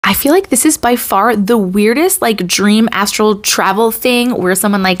I feel like this is by far the weirdest like dream astral travel thing where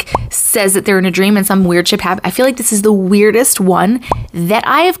someone like says that they're in a dream and some weird shit happens. I feel like this is the weirdest one that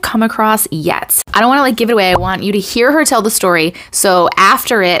I have come across yet. I don't want to like give it away. I want you to hear her tell the story. So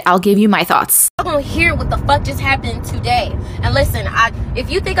after it, I'll give you my thoughts. I'm gonna hear what the fuck just happened today. And listen,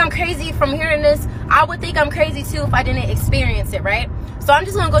 if you think I'm crazy from hearing this, I would think I'm crazy too if I didn't experience it, right? So I'm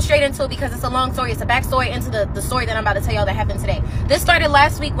just gonna go straight into it because it's a long story. It's a backstory into the story that I'm about to tell y'all that happened today. This started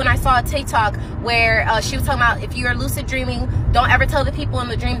last week when I saw a TikTok where she was talking about if you're lucid dreaming, don't ever tell the people in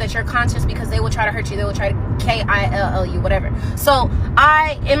the dream that you're conscious because they will try to hurt you. They will try to kill you, whatever. So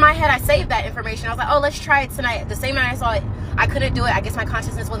in my head, I saved that information. I was like, oh, let's try it tonight. The same night I saw it, I couldn't do it. I guess my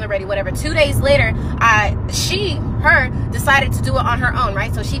consciousness wasn't ready, whatever. 2 days later, her decided to do it on her own,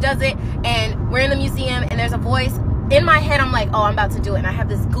 right? So she does it, and we're in the museum, and there's a voice. In my head, I'm like, oh, I'm about to do it. And I have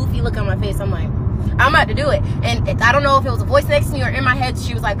this goofy look on my face. I'm like, I'm about to do it. And I don't know if it was a voice next to me or in my head.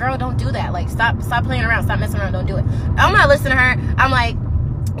 She was like, girl, don't do that. Like, stop playing around. Stop messing around. Don't do it. I'm not listening to her. I'm like,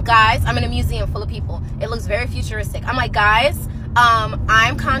 guys, I'm in a museum full of people. It looks very futuristic. I'm like, guys,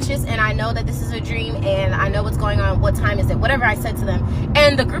 I'm conscious and I know that this is a dream and I know what's going on. What time is it? Whatever I said to them.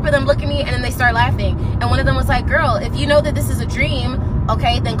 And the group of them look at me and then they start laughing. And one of them was like, girl, if you know that this is a dream,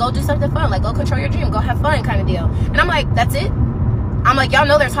 okay, then go do something fun. Like, go control your dream. Go have fun kind of deal. And I'm like, that's it? I'm like, y'all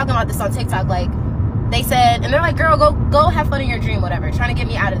know they're talking about this on TikTok. Like, they said, and they're like, girl, go have fun in your dream, whatever. Trying to get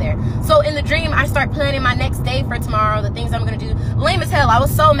me out of there. So in the dream, I start planning my next day for tomorrow, the things I'm going to do. Lame as hell. I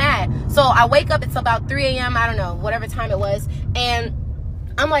was so mad. So I wake up. It's about 3 a.m. I don't know, whatever time it was. And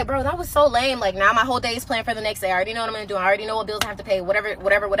I'm like, bro, that was so lame. Like, now my whole day is planned for the next day. I already know what I'm going to do. I already know what bills I have to pay,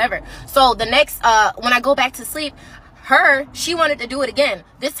 whatever. So the next, when I go back to sleep, she wanted to do it again.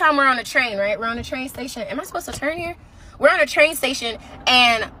 This time we're on a train, right? We're on a train station. Am I supposed to turn here? We're on a train station,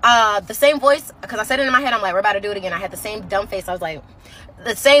 and the same voice, because I said it in my head, I'm like, we're about to do it again. I had the same dumb face. I was like,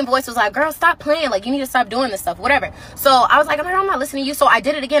 the same voice was like, girl, stop playing. Like, you need to stop doing this stuff, whatever. So I was like, I'm not listening to you. So I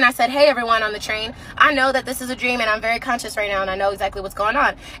did it again. I said, hey, everyone on the train. I know that this is a dream, and I'm very conscious right now, and I know exactly what's going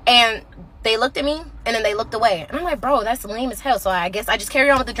on. And they looked at me, and then they looked away. And I'm like, bro, that's lame as hell. So I guess I just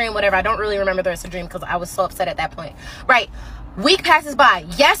carry on with the dream, whatever. I don't really remember the rest of the dream because I was so upset at that point. Right. Week passes by.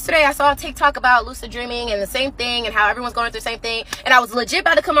 Yesterday, I saw a TikTok about lucid dreaming and the same thing and how everyone's going through the same thing. And I was legit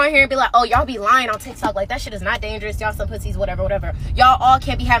about to come on here and be like, oh, y'all be lying on TikTok. Like, that shit is not dangerous. Y'all some pussies, whatever. Y'all all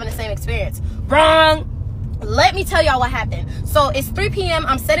can't be having the same experience. Wrong. Let me tell y'all what happened. So it's 3 p.m.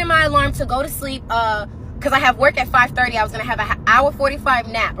 I'm setting my alarm to go to sleep because I have work at 5:30. I was going to have an hour 45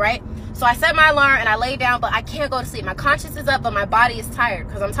 nap, right? So I set my alarm and I lay down, but I can't go to sleep. My conscience is up, but my body is tired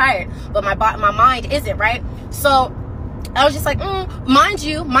because I'm tired. But my mind isn't, right? So I was just like, mind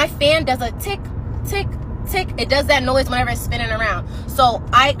you, my fan does a tick, tick, tick. It does that noise whenever it's spinning around. So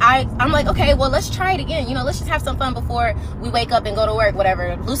I'm like, okay, well, let's try it again. You know, let's just have some fun before we wake up and go to work,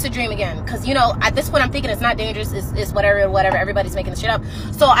 whatever. Lucid dream again. Because, you know, at this point, I'm thinking it's not dangerous. It's whatever. Everybody's making this shit up.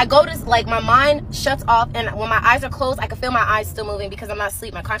 So I go to, like, my mind shuts off. And when my eyes are closed, I can feel my eyes still moving because I'm not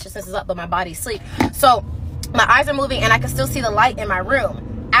asleep. My consciousness is up, but my body's asleep. So my eyes are moving and I can still see the light in my room.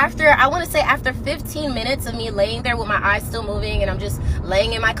 After 15 minutes of me laying there with my eyes still moving and I'm just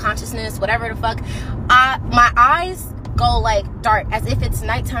laying in my consciousness, whatever the fuck, my eyes go like dark as if it's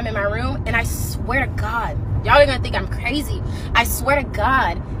nighttime in my room. And I swear to God, y'all are gonna think I'm crazy. I swear to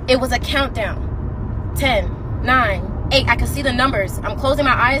God, it was a countdown. 10, 9, 8. I can see the numbers. I'm closing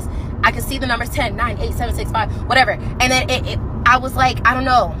my eyes. I can see the numbers 10, 9, 8, 7, 6, 5, whatever. And then I was like, I don't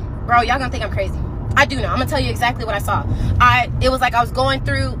know, bro, y'all gonna think I'm crazy. I do know. I'm gonna tell you exactly what I saw. It was like I was going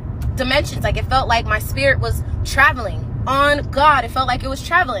through dimensions. Like, it felt like my spirit was traveling. On God, it felt like it was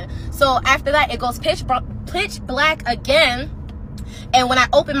traveling. So after that, it goes pitch black again. And when I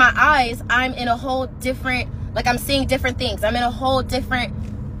open my eyes, I'm in a whole different, like, I'm seeing different things. I'm in a whole different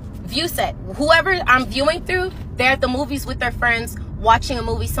view set. Whoever I'm viewing through, they're at the movies with their friends, watching a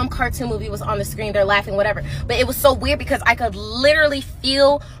movie. Some cartoon movie was on the screen. They're laughing, whatever. But it was so weird because I could literally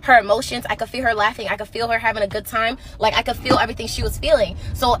feel her emotions. I could feel her laughing. I could feel her having a good time. Like, I could feel everything she was feeling.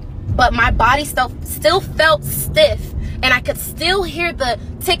 So, but my body still felt stiff. And I could still hear the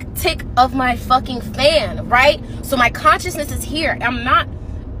tick, tick of my fucking fan, right? So my consciousness is here.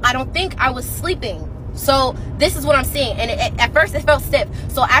 I don't think I was sleeping. So this is what I'm seeing. And at first it felt stiff.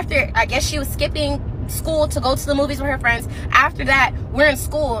 So after, I guess she was skipping school to go to the movies with her friends. After that, we're in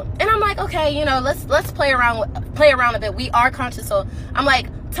school. And I'm like, okay, you know, let's play around a bit. We are conscious. So I'm like,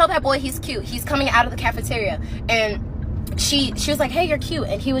 tell that boy he's cute. He's coming out of the cafeteria. And she was like, hey, you're cute.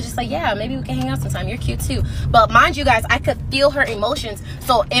 And he was just like, yeah, maybe we can hang out sometime. You're cute too. But mind you guys, I could feel her emotions.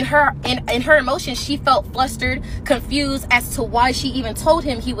 So in her emotions, she felt flustered, confused as to why she even told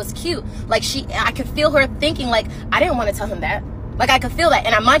him he was cute. Like, I could feel her thinking, like, I didn't want to tell him that. Like, I could feel that.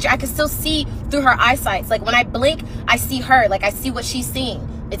 And mind you, I can still see through her eyesight. Like, when I blink, I see her. Like, I see what she's seeing.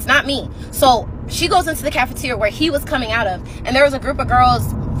 It's not me. So she goes into the cafeteria where he was coming out of. And there was a group of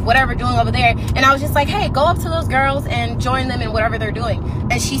girls, whatever, doing over there. And I was just like, hey, go up to those girls and join them in whatever they're doing.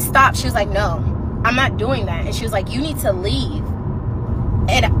 And she stopped. She was like, no, I'm not doing that. And she was like, you need to leave.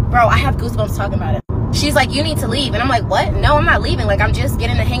 And, bro, I have goosebumps talking about it. She's like, you need to leave. And I'm like, what? No, I'm not leaving. Like, I'm just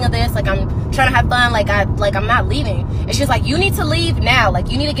getting the hang of this. Like, I'm trying to have fun. Like, I'm not leaving. And she's like, you need to leave now.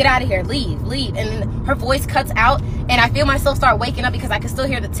 Like, you need to get out of here. Leave. And then her voice cuts out. And I feel myself start waking up because I can still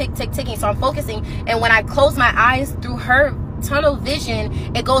hear the tick, tick, ticking. So I'm focusing. And when I close my eyes through her tunnel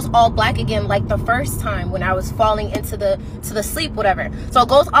vision, it goes all black again, like the first time when I was falling into the sleep, whatever. So it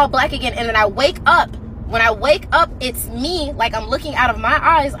goes all black again. And then I wake up. When I wake up, it's me. Like, I'm looking out of my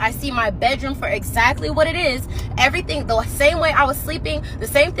eyes. I see my bedroom for exactly what it is. Everything the same way I was sleeping, the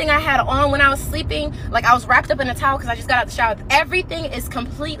same thing I had on when I was sleeping. Like, I was wrapped up in a towel because I just got out of the shower. Everything is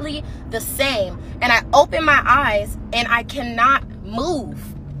completely the same. And I open my eyes and I cannot move.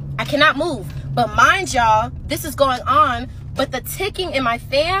 I cannot move. But mind y'all, this is going on, but the ticking in my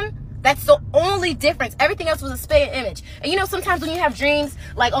fan, that's the only difference. Everything else was a spitting image. And you know, sometimes when you have dreams,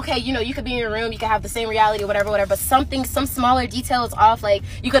 like, okay, you know, you could be in your room, you could have the same reality or whatever, but some smaller detail is off. Like,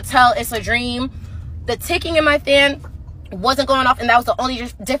 you could tell it's a dream. The ticking in my fan wasn't going off, and that was the only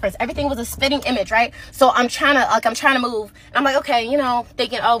difference. Everything was a spitting image, right? So I'm trying to move, and I'm like, okay, you know,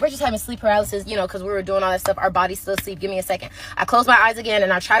 thinking, oh, we're just having sleep paralysis, you know, because we were doing all that stuff. Our body's still asleep. Give me a second. I close my eyes again,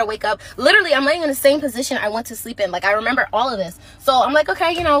 and I try to wake up. Literally, I'm laying in the same position I went to sleep in. Like, I remember all of this. So I'm like,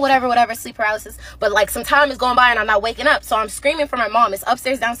 okay, you know, whatever, sleep paralysis. But like, some time is going by, and I'm not waking up. So I'm screaming for my mom. It's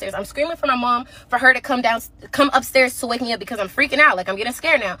upstairs, downstairs. I'm screaming for my mom for her to come upstairs to wake me up because I'm freaking out. Like, I'm getting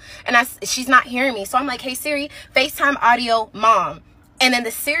scared now, and she's not hearing me. So I'm like, hey Siri, FaceTime audio mom. And then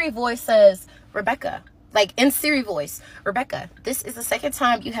the Siri voice says, Rebecca, like in Siri voice, Rebecca, this is the second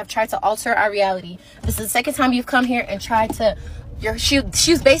time you have tried to alter our reality. This is the second time you've come here and tried to, she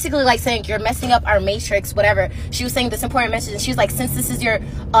was basically like saying, you're messing up our matrix, whatever. She was saying this important message, and she was like, since this is your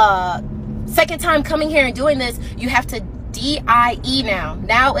second time coming here and doing this, you have to DIE now.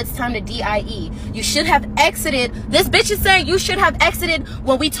 Now it's time to DIE. You should have exited. This bitch is saying you should have exited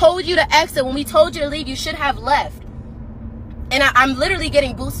when we told you to exit. When we told you to leave, you should have left. And I'm literally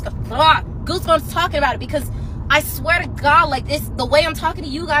getting goosebumps talking about it, because I swear to God, like, this, the way I'm talking to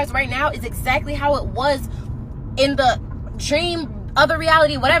you guys right now is exactly how it was in the dream, other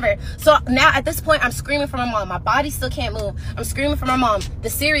reality, whatever. So now at this point, I'm screaming for my mom. My body still can't move. I'm screaming for my mom. The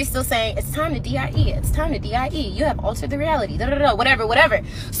Siri's still saying, it's time to DIE. It's time to DIE. You have altered the reality. Whatever.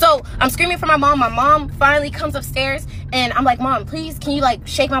 So I'm screaming for my mom. My mom finally comes upstairs, and I'm like, Mom, please, can you like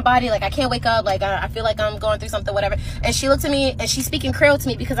shake my body? Like, I can't wake up. Like, I feel like I'm going through something, whatever. And she looked at me, and she's speaking Creole to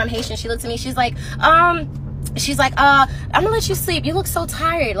me because I'm Haitian. She looked at me. She's like, I'm gonna let you sleep. You look so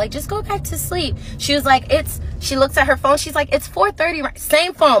tired. Like, just go back to sleep. She was like, she looks at her phone. She's like, it's 4:30, right?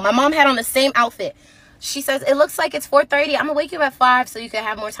 Same phone. My mom had on the same outfit. She says, it looks like it's 4:30. I'm gonna wake you up at 5 so you can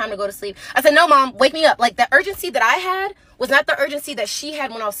have more time to go to sleep. I said, no, Mom, wake me up. Like, the urgency that I had was not the urgency that she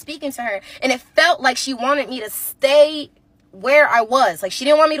had when I was speaking to her. And it felt like she wanted me to stay where I was. Like, she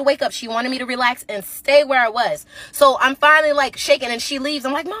didn't want me to wake up. She wanted me to relax and stay where I was. So I'm finally like shaking, and she leaves.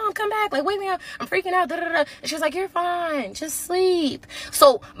 I'm like, Mom, come back. Like, wake me up. I'm freaking out. And she's like, you're fine. Just sleep.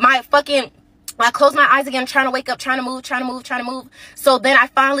 So I close my eyes again, trying to wake up, trying to move. So then I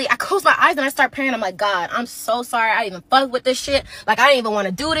close my eyes and I start praying. I'm like, God, I'm so sorry I even fucked with this shit. Like, I didn't even want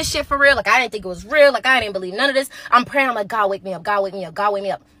to do this shit for real. Like, I didn't think it was real. Like, I didn't believe none of this. I'm praying. I'm like, God, wake me up. God, wake me up. God, wake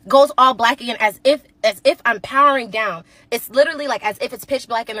me up. Goes all black again, as if I'm powering down. It's literally like as if it's pitch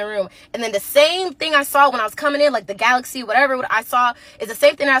black in the room. And then the same thing I saw when I was coming in, like the galaxy, whatever I saw, is the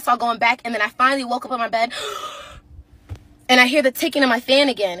same thing that I saw going back. And then I finally woke up on my bed. And I hear the ticking of my fan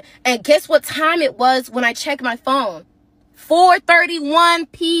again. And guess what time it was when I checked my phone?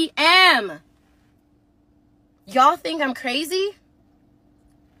 4:31 p.m. Y'all think I'm crazy?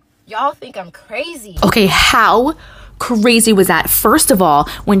 Y'all think I'm crazy? Okay, how crazy was that? First of all,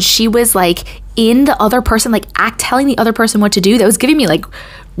 when she was like in the other person, like telling the other person what to do, that was giving me like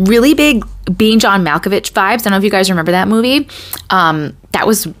really big Being John Malkovich vibes. I don't know if you guys remember that movie. That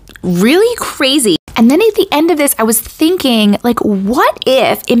was really crazy. And then at the end of this, I was thinking, like,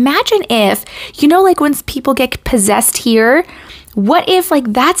 imagine if, you know, like when people get possessed here, what if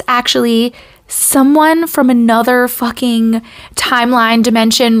like that's actually someone from another fucking timeline,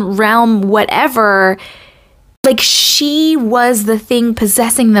 dimension, realm, whatever. Like, she was the thing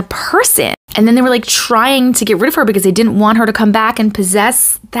possessing the person. And then they were like trying to get rid of her because they didn't want her to come back and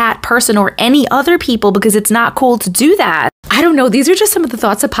possess that person or any other people, because it's not cool to do that. I don't know. These are just some of the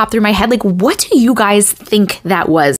thoughts that popped through my head. Like, what do you guys think that was?